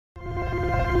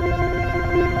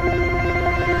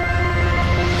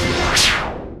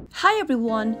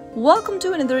everyone, welcome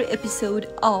to another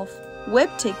episode of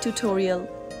Webtech Tutorial.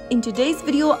 In today's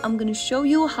video, I'm going to show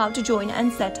you how to join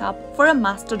and set up for a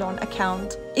Mastodon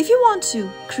account. If you want to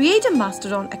create a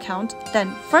Mastodon account,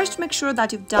 then first make sure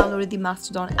that you've downloaded the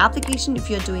Mastodon application if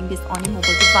you're doing this on your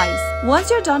mobile device. Once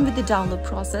you're done with the download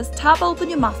process, tap open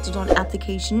your Mastodon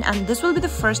application and this will be the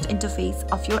first interface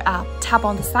of your app. Tap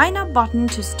on the sign up button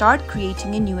to start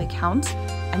creating a new account.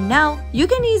 And now, you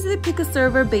can easily pick a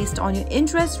server based on your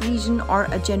interest, region, or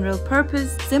a general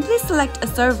purpose. Simply select a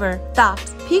server that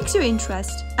piques your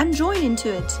interest and join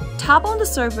into it. Tap on the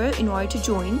server in order to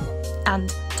join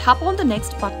and tap on the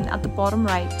next button at the bottom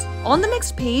right. On the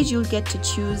next page, you'll get to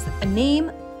choose a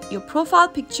name, your profile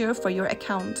picture for your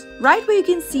account. Right where you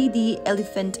can see the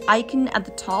elephant icon at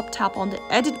the top, tap on the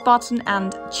edit button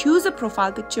and choose a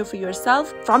profile picture for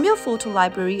yourself from your photo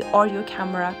library or your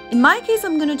camera. In my case,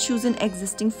 I'm going to choose an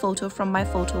existing photo from my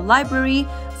photo library.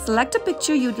 Select a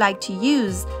picture you'd like to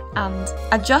use and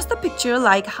adjust the picture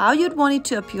like how you'd want it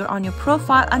to appear on your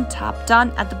profile and tap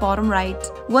done at the bottom right.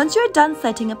 Once you're done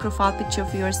setting a profile picture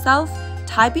for yourself,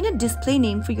 type in a display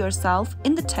name for yourself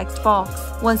in the text box.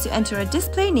 Once you enter a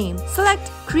display name, select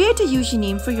create a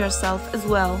username for yourself as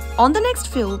well. On the next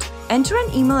field, enter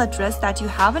an email address that you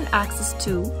have an access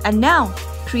to. And now,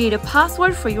 create a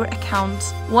password for your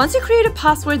account. Once you create a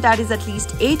password that is at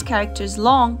least 8 characters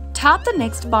long, tap the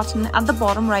next button at the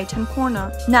bottom right hand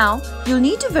corner. Now, you'll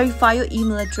need to verify your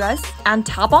email address and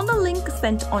tap on the link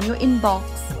sent on your inbox.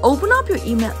 Open up your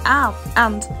email app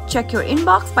and check your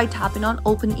inbox by tapping on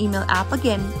Open Email App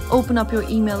again. Open up your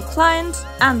email client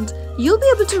and you'll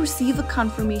be able to receive a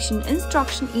confirmation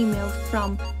instruction email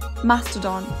from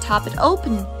Mastodon. Tap it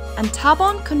open and tap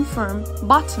on Confirm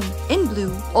button in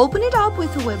blue. Open it up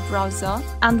with a web browser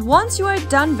and once you are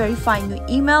done verifying your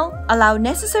email, allow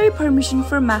necessary permission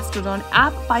for Mastodon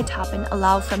app by tapping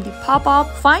Allow from the pop-up.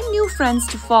 Find new friends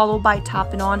to follow by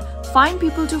tapping on Find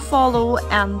people to follow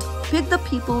and pick the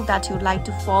people that you'd like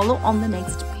to follow on the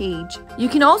next page. You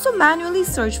can also manually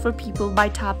search for people by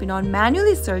tapping on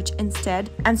Manually Search instead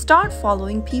and start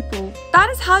following people. That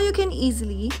is how you can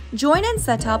easily join and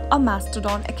set up a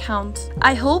Mastodon account.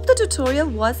 I hope the tutorial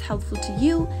was helpful to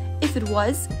you. If it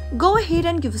was, go ahead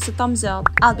and give us a thumbs up.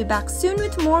 I'll be back soon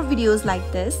with more videos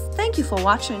like this. Thank you for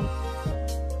watching.